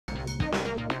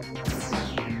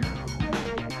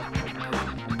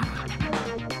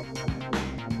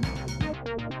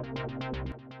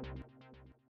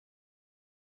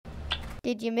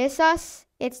Did you miss us?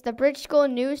 It's the Bridge School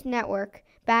News Network,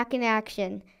 back in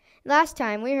action. Last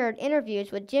time we heard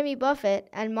interviews with Jimmy Buffett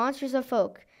and Monsters of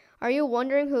Folk. Are you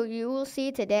wondering who you will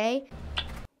see today?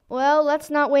 Well, let's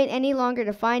not wait any longer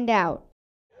to find out.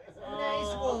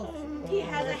 Nice wolf. He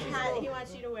has a hat he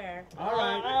wants you to wear. All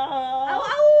right.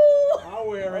 Oh. I'll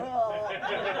wear it.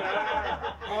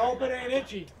 I hope it ain't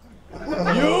itchy.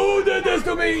 You did this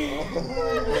to me!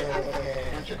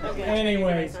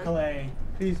 Anyways, Clay,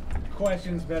 these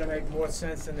questions better make more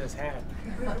sense than this hat.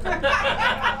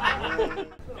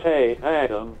 Hey,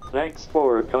 Adam, thanks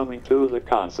for coming to the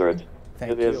concert.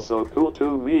 Thank It you. is so cool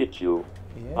to meet you.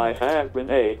 Yeah. I have been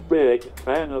a big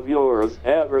fan of yours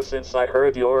ever since I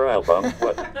heard your album,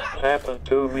 What Happened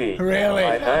to Me. Really?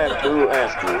 I have to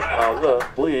ask you, how the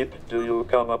bleep do you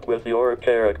come up with your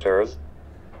characters?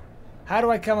 How do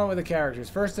I come up with the characters?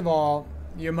 First of all,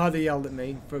 your mother yelled at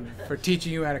me for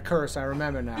teaching you how to curse. I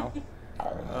remember now.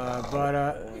 But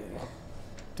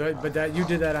that you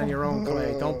did that on your own,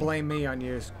 Clay. Don't blame me on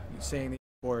you saying the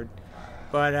word.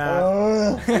 But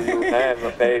Do you have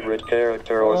a favorite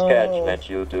character or sketch that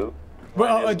you do?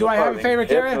 well, Mine is do I have a the favorite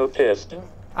character? Hypnotist.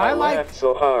 I like- laugh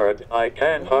so hard I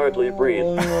can hardly breathe.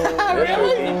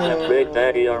 Mr. Bean and Big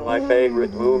Daddy are my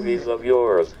favorite movies of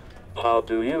yours. How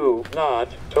do you not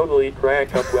totally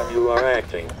crack up when you are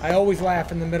acting? I always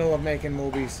laugh in the middle of making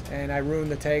movies, and I ruin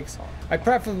the takes. I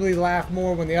preferably laugh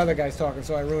more when the other guy's talking,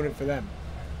 so I ruin it for them.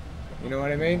 You know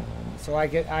what I mean? So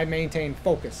I maintain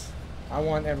focus. I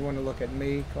want everyone to look at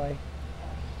me, Clay.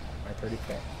 My pretty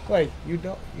face. Clay, you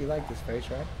like this face,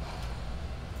 right?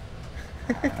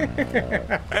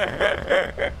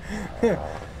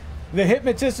 The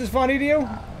Hypnotist is funny to you?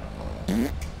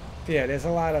 Yeah, there's a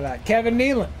lot of that. Kevin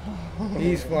Nealon.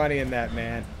 He's funny in that,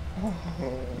 man.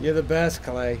 You're the best,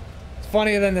 Clay. It's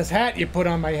funnier than this hat you put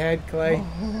on my head, Clay.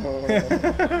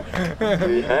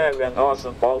 We have an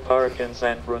awesome ballpark in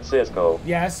San Francisco.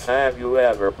 Yes. Have you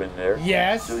ever been there?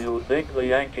 Yes. Do you think the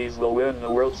Yankees will win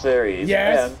the World Series?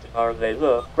 Yes. And are they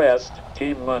the best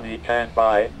team money can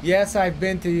buy? Yes, I've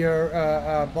been to your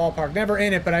ballpark. Never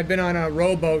in it, but I've been on a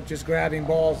rowboat just grabbing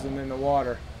balls and in the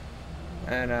water.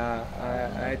 And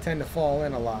I tend to fall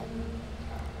in a lot.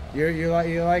 You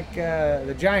like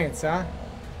the Giants, huh?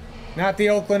 Not the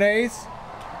Oakland A's?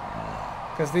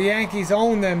 Because the Yankees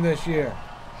own them this year.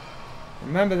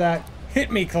 Remember that.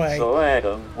 Hit me, Clay. So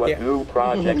Adam, what new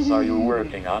projects are you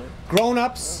working on?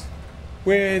 Grown-ups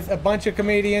with a bunch of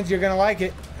comedians. You're going to like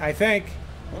it, I think.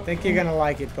 I think you're going to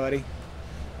like it, buddy.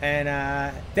 And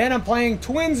then I'm playing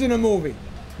twins in a movie.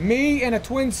 Me and a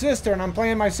twin sister, and I'm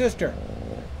playing my sister.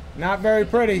 Not very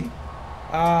pretty.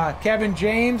 Kevin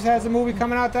James has a movie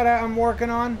coming out that I'm working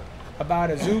on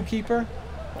about a zookeeper.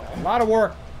 A lot of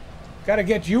work. Got to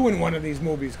get you in one of these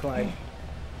movies, Clay.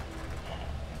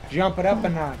 Jump it up a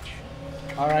notch.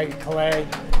 All right, Clay.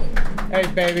 Hey,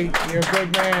 baby, you're a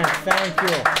good man. Thank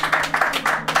you.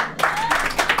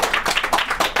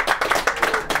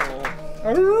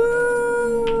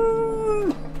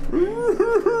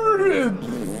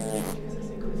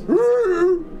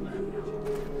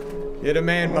 You're the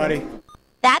man, buddy.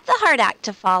 That's a hard act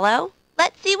to follow.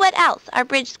 Let's see what else our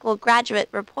Bridge School graduate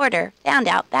reporter found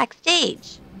out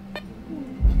backstage.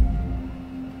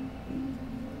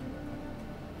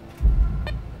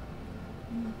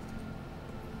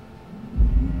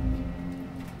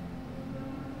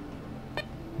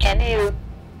 Can you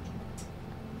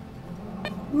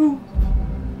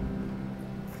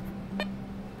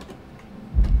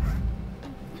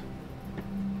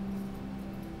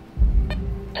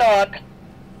talk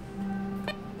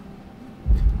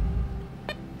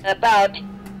about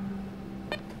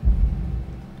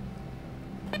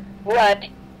what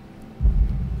you do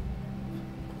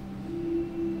before the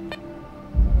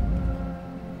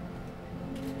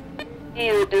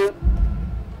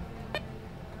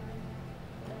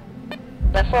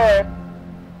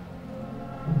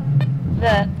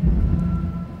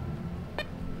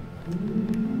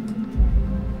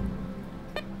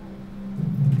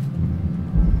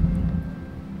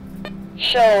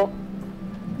show?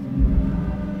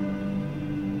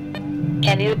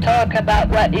 Can you talk about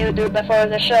what you do before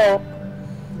the show?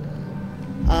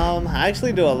 I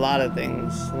actually do a lot of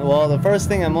things. Well, the first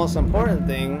thing and most important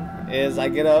thing is I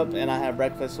get up and I have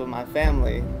breakfast with my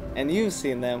family. And you've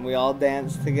seen them. We all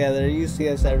dance together. You see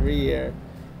us every year.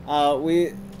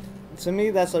 To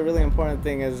me, that's a really important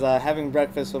thing is having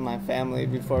breakfast with my family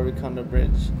before we come to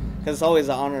Bridge. Because it's always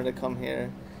an honor to come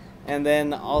here. And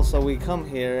then also we come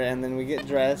here and then we get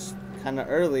dressed kind of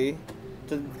early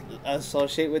to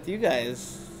associate with you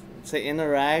guys, to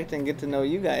interact and get to know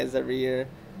you guys every year,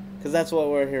 because that's what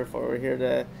we're here for. We're here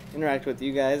to interact with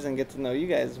you guys and get to know you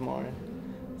guys more.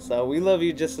 So we love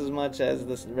you just as much as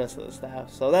the rest of the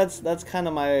staff. So that's kind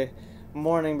of my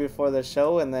morning before the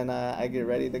show, and then I get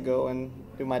ready to go and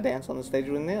do my dance on the stage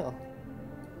with Neil.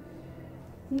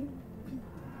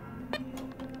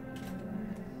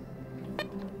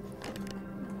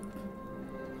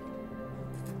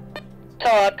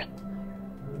 Talk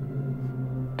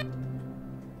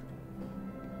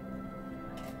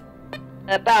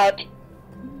about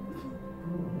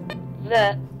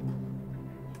the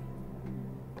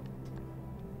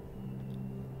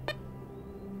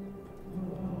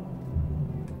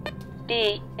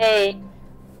BSNN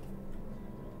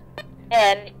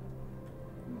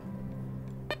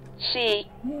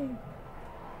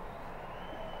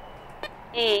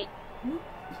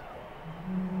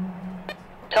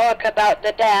Talk about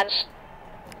the dance.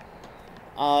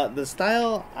 The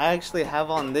style I actually have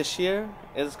on this year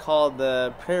is called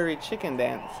the Prairie Chicken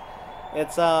Dance.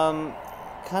 It's kind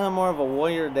of more of a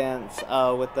warrior dance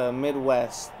with the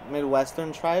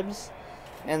Midwestern tribes.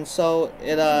 And so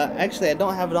it actually, I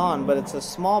don't have it on, but it's a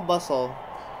small bustle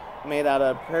made out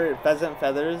of prairie pheasant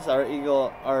feathers or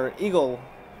eagle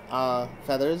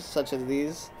feathers, such as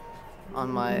these on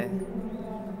my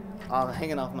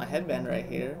hanging off my headband right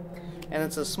here. And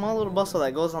it's a small little bustle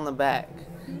that goes on the back.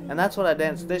 And that's what I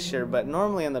danced this year, but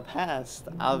normally in the past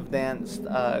I've danced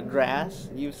grass.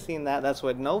 You've seen that, that's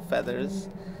with no feathers.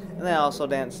 And then I also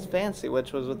danced fancy,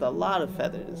 which was with a lot of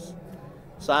feathers.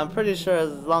 So I'm pretty sure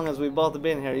as long as we've both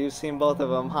been here, you've seen both of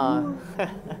them, huh?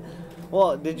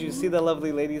 Well, did you see the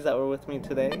lovely ladies that were with me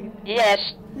today?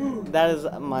 Yes. That is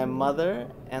my mother,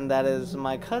 and that is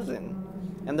my cousin.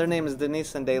 And their name is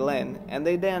Denise and Daylin. And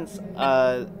they dance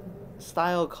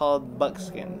style called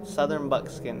buckskin, southern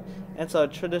buckskin. And it's a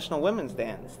traditional women's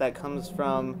dance that comes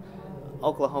from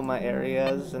Oklahoma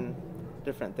areas and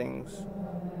different things.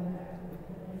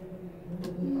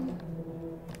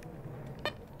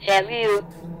 Have you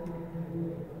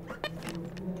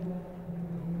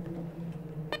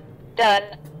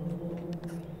done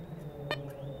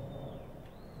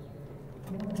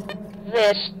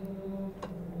this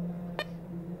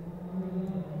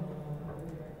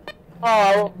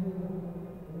all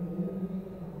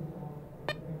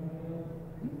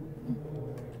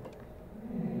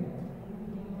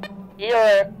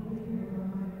your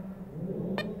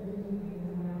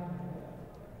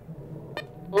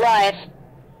life?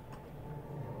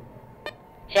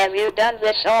 Have you done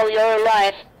this all your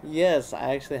life? Yes,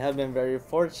 I actually have been very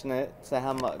fortunate to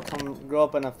have grow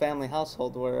up in a family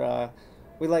household where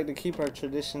we like to keep our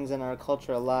traditions and our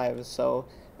culture alive. So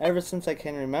ever since I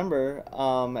can remember,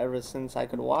 ever since I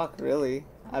could walk, really,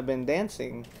 I've been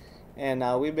dancing. And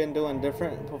we've been doing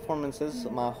different performances.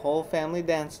 My whole family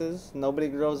dances. Nobody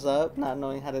grows up not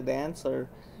knowing how to dance, or,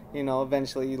 you know,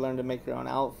 eventually you learn to make your own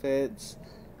outfits.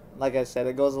 Like I said,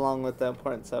 it goes along with the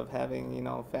importance of having, you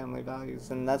know, family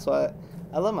values. And that's why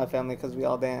I love my family, because we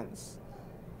all dance.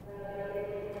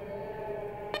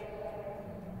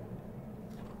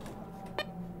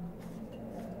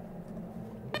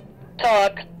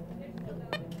 Talk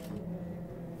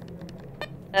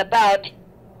about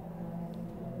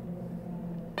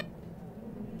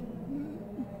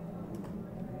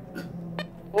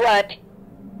what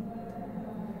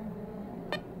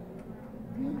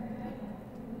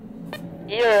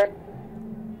you're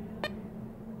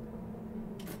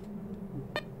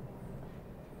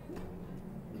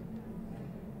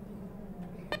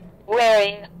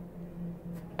wearing.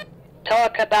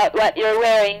 Talk about what you're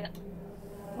wearing.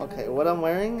 Okay, what I'm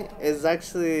wearing is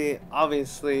actually,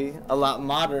 obviously, a lot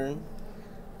modern,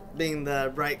 being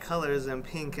the bright colors in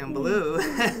pink and blue.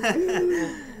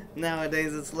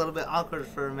 Nowadays, it's a little bit awkward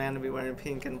for a man to be wearing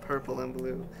pink and purple and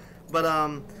blue. But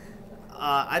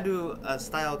I do a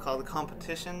style called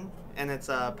competition, and it's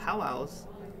powwows,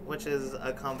 which is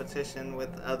a competition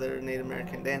with other Native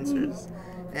American dancers.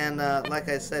 And like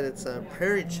I said, it's a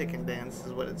prairie chicken dance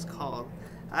is what it's called.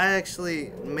 I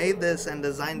actually made this and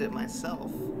designed it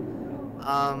myself.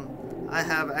 I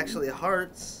have actually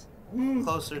hearts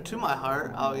closer to my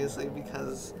heart, obviously,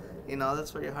 because, you know,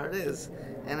 that's where your heart is.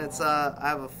 And it's I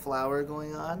have a flower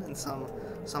going on, and some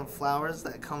flowers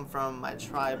that come from my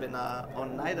tribe in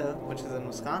Oneida, which is in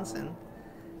Wisconsin.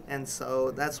 And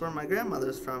so that's where my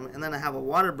grandmother's from. And then I have a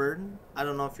water bird. I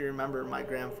don't know if you remember my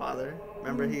grandfather.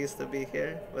 Remember he used to be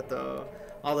here with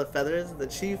all the feathers, the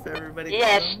chief, everybody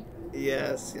called him?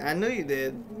 Yes, I knew you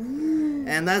did.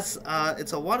 And that's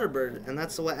it's a water bird, and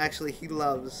that's what actually he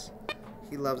loves.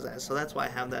 He loves that, so that's why I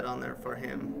have that on there for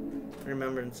him,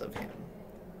 remembrance of him.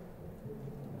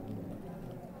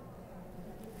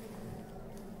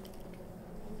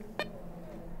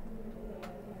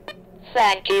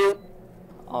 Thank you.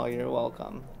 Oh, you're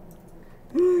welcome.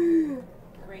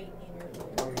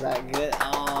 bracket.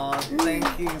 Oh,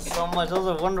 thank you so much. Those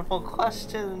are wonderful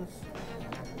questions.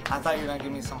 I thought you were gonna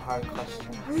give me some hard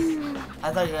questions.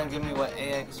 I thought you were gonna give me what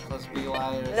AX plus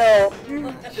BY is. No.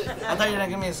 I thought you were gonna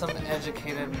give me some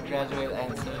educated graduate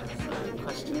answers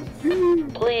questions.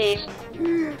 Please.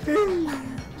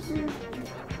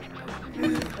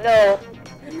 No.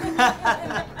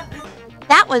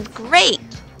 That was great.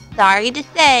 Sorry to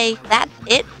say, that's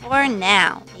it for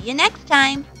now. See you next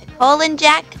time. Nicole and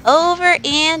Jack over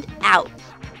and out.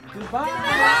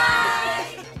 Goodbye.